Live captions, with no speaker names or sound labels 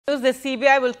The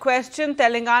CBI will question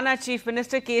Telangana Chief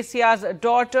Minister KCR's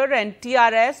daughter and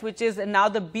TRS, which is now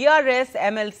the BRS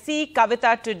MLC,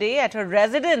 Kavitha, today at her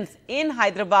residence in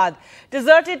Hyderabad.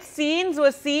 Deserted scenes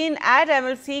were seen at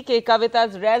MLC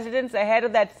Kavitha's residence ahead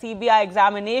of that CBI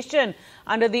examination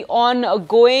under the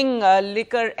ongoing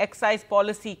liquor excise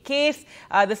policy case,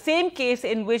 the same case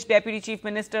in which Deputy Chief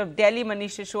Minister of Delhi,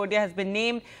 Manish Sisodiya, has been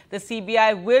named. The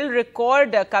CBI will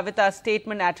record Kavitha's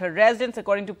statement at her residence.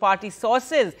 According to party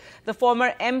sources, the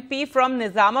former MP from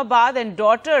Nizamabad and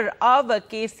daughter of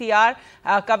KCR,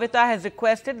 Kavitha, has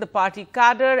requested the party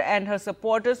cadre and her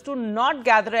supporters to not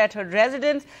gather at her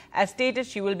residence. As stated,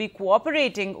 she will be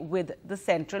cooperating with the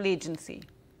central agency.